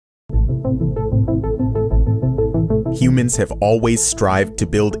Humans have always strived to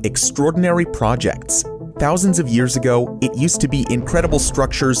build extraordinary projects. Thousands of years ago, it used to be incredible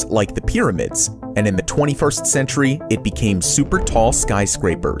structures like the pyramids, and in the 21st century, it became super tall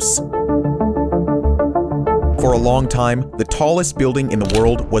skyscrapers. For a long time, the tallest building in the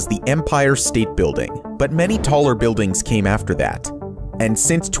world was the Empire State Building, but many taller buildings came after that. And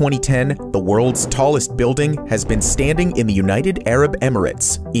since 2010, the world's tallest building has been standing in the United Arab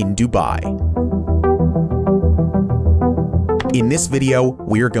Emirates in Dubai. In this video,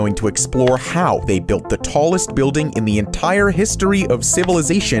 we're going to explore how they built the tallest building in the entire history of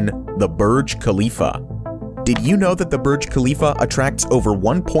civilization, the Burj Khalifa. Did you know that the Burj Khalifa attracts over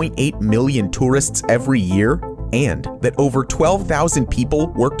 1.8 million tourists every year? And that over 12,000 people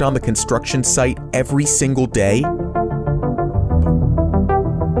worked on the construction site every single day?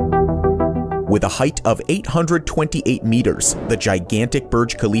 With a height of 828 meters, the gigantic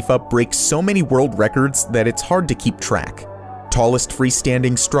Burj Khalifa breaks so many world records that it's hard to keep track. Tallest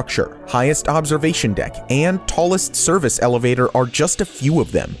freestanding structure, highest observation deck, and tallest service elevator are just a few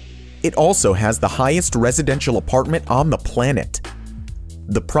of them. It also has the highest residential apartment on the planet.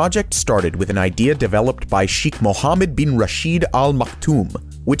 The project started with an idea developed by Sheikh Mohammed bin Rashid Al Maktoum,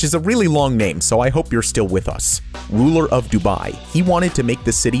 which is a really long name, so I hope you're still with us. Ruler of Dubai, he wanted to make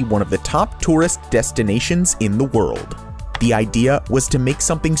the city one of the top tourist destinations in the world. The idea was to make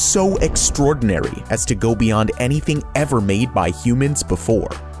something so extraordinary as to go beyond anything ever made by humans before.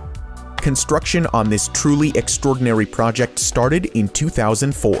 Construction on this truly extraordinary project started in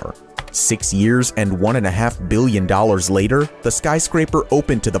 2004. 6 years and $1.5 billion later, the skyscraper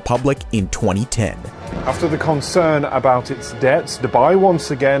opened to the public in 2010. After the concern about its debts, Dubai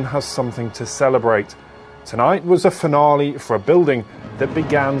once again has something to celebrate. Tonight was a finale for a building that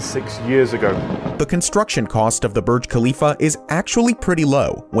began 6 years ago. The construction cost of the Burj Khalifa is actually pretty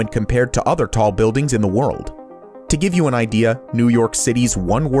low when compared to other tall buildings in the world. To give you an idea, New York City's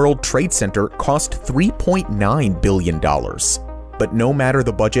One World Trade Center cost $3.9 billion. But no matter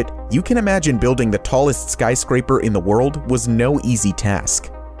the budget, you can imagine building the tallest skyscraper in the world was no easy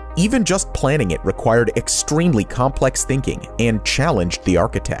task. Even just planning it required extremely complex thinking and challenged the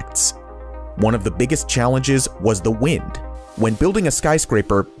architects. One of the biggest challenges was the wind. When building a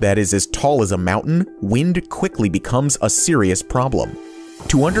skyscraper that is as tall as a mountain, wind quickly becomes a serious problem.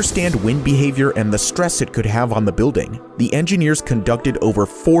 To understand wind behavior and the stress it could have on the building, the engineers conducted over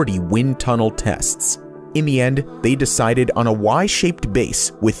 40 wind tunnel tests. In the end, they decided on a Y-shaped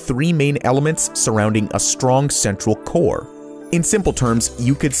base with 3 main elements surrounding a strong central core. In simple terms,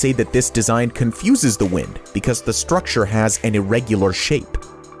 you could say that this design confuses the wind because the structure has an irregular shape.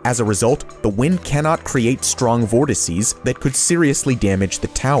 As a result, the wind cannot create strong vortices that could seriously damage the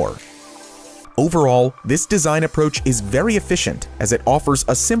tower. Overall, this design approach is very efficient as it offers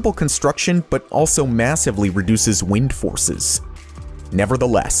a simple construction but also massively reduces wind forces.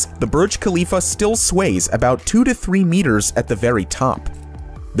 Nevertheless, the Burj Khalifa still sways about 2 to 3 meters at the very top.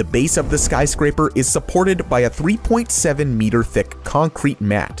 The base of the skyscraper is supported by a 3.7 meter thick concrete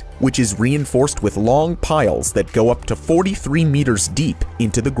mat, which is reinforced with long piles that go up to 43 meters deep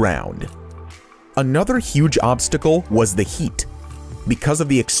into the ground. Another huge obstacle was the heat. Because of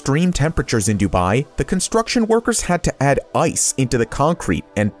the extreme temperatures in Dubai, the construction workers had to add ice into the concrete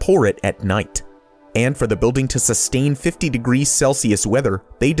and pour it at night. And for the building to sustain 50 degrees Celsius weather,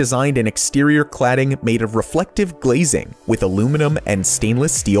 they designed an exterior cladding made of reflective glazing with aluminum and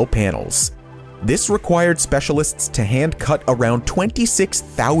stainless steel panels. This required specialists to hand cut around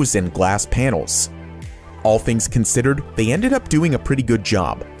 26,000 glass panels. All things considered, they ended up doing a pretty good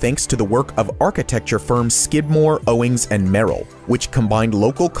job, thanks to the work of architecture firms Skidmore, Owings, and Merrill, which combined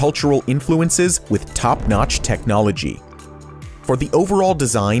local cultural influences with top-notch technology. For the overall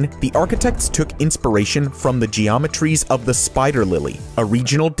design, the architects took inspiration from the geometries of the spider lily, a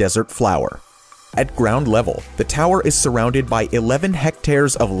regional desert flower. At ground level, the tower is surrounded by 11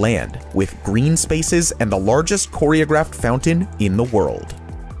 hectares of land, with green spaces and the largest choreographed fountain in the world.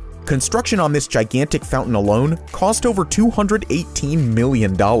 Construction on this gigantic fountain alone cost over $218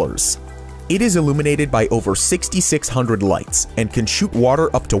 million. It is illuminated by over 6,600 lights and can shoot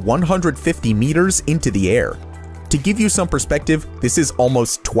water up to 150 meters into the air. To give you some perspective, this is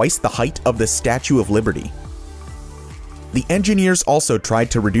almost twice the height of the Statue of Liberty. The engineers also tried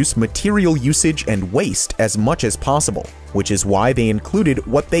to reduce material usage and waste as much as possible, which is why they included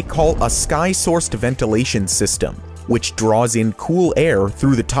what they call a sky-sourced ventilation system, which draws in cool air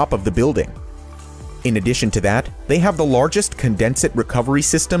through the top of the building. In addition to that, they have the largest condensate recovery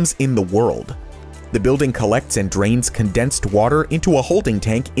systems in the world. The building collects and drains condensed water into a holding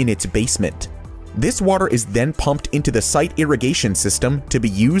tank in its basement. This water is then pumped into the site irrigation system to be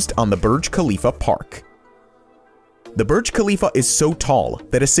used on the Burj Khalifa park. The Burj Khalifa is so tall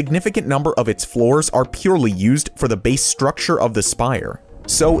that a significant number of its floors are purely used for the base structure of the spire.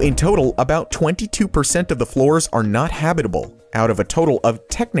 So in total, about 22% of the floors are not habitable, out of a total of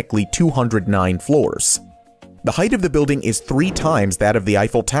technically 209 floors. The height of the building is 3 times that of the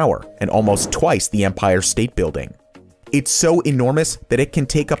Eiffel Tower and almost twice the Empire State Building. It's so enormous that it can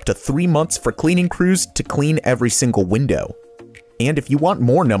take up to 3 months for cleaning crews to clean every single window. And if you want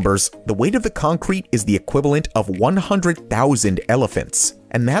more numbers, the weight of the concrete is the equivalent of 100,000 elephants.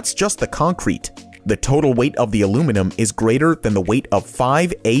 And that's just the concrete. The total weight of the aluminum is greater than the weight of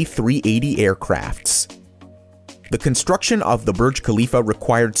 5 A380 aircrafts. The construction of the Burj Khalifa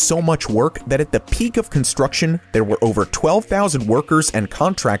required so much work that at the peak of construction, there were over 12,000 workers and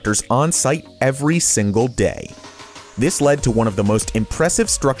contractors on site every single day. This led to one of the most impressive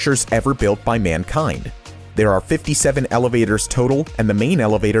structures ever built by mankind. There are 57 elevators total, and the main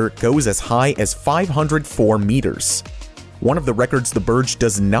elevator goes as high as 504 meters. One of the records the Burj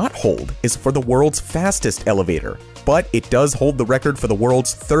does not hold is for the world's fastest elevator, but it does hold the record for the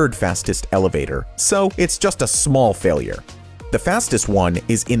world's 3rd fastest elevator, so it's just a small failure. The fastest one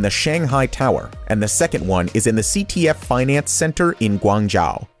is in the Shanghai Tower, and the second one is in the CTF Finance Center in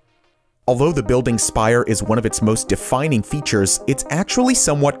Guangzhou. Although the building's spire is one of its most defining features, it's actually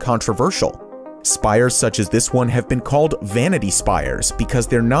somewhat controversial. Spires such as this one have been called vanity spires because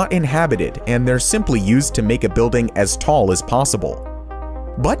they're not inhabited and they're simply used to make a building as tall as possible.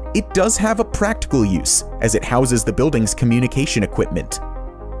 But it does have a practical use, as it houses the building's communication equipment.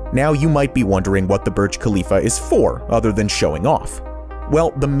 Now you might be wondering what the Burj Khalifa is for, other than showing off. Well,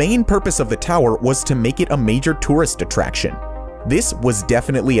 the main purpose of the tower was to make it a major tourist attraction. This was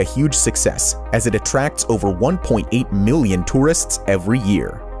definitely a huge success, as it attracts over 1.8 million tourists every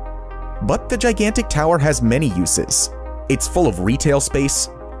year. But the gigantic tower has many uses. It's full of retail space,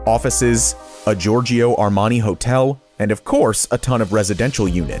 offices, a Giorgio Armani hotel, and of course, a ton of residential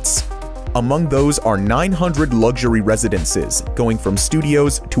units. Among those are 900 luxury residences, going from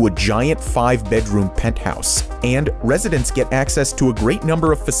studios to a giant 5-bedroom penthouse. And residents get access to a great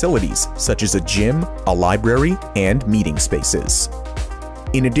number of facilities, such as a gym, a library, and meeting spaces.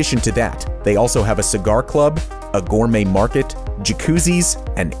 In addition to that, they also have a cigar club, a gourmet market, jacuzzis,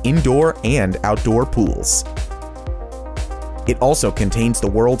 and indoor and outdoor pools. It also contains the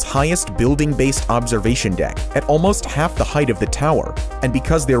world's highest building-based observation deck at almost half the height of the tower, and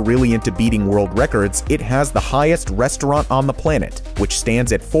because they're really into beating world records, it has the highest restaurant on the planet, which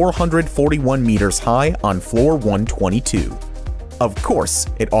stands at 441 meters high on floor 122. Of course,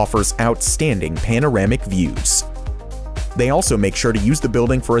 it offers outstanding panoramic views. They also make sure to use the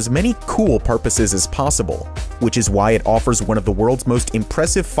building for as many cool purposes as possible, which is why it offers one of the world's most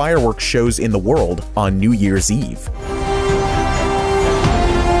impressive fireworks shows in the world on New Year's Eve.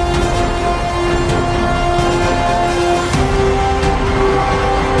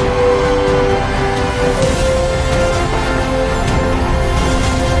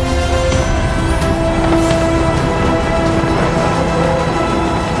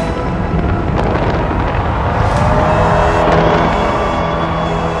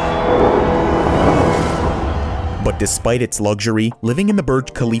 Despite its luxury, living in the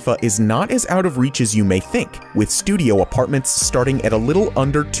Burj Khalifa is not as out of reach as you may think, with studio apartments starting at a little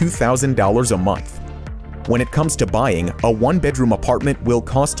under $2,000 a month. When it comes to buying, a 1-bedroom apartment will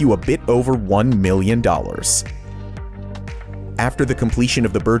cost you a bit over $1 million. After the completion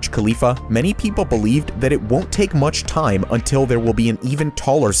of the Burj Khalifa, many people believed that it won't take much time until there will be an even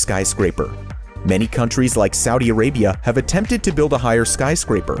taller skyscraper. Many countries like Saudi Arabia have attempted to build a higher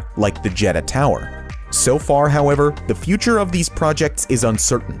skyscraper, like the Jeddah Tower. So far, however, the future of these projects is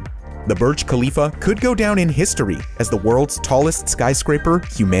uncertain. The Burj Khalifa could go down in history as the world's tallest skyscraper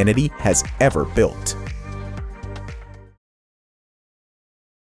humanity has ever built.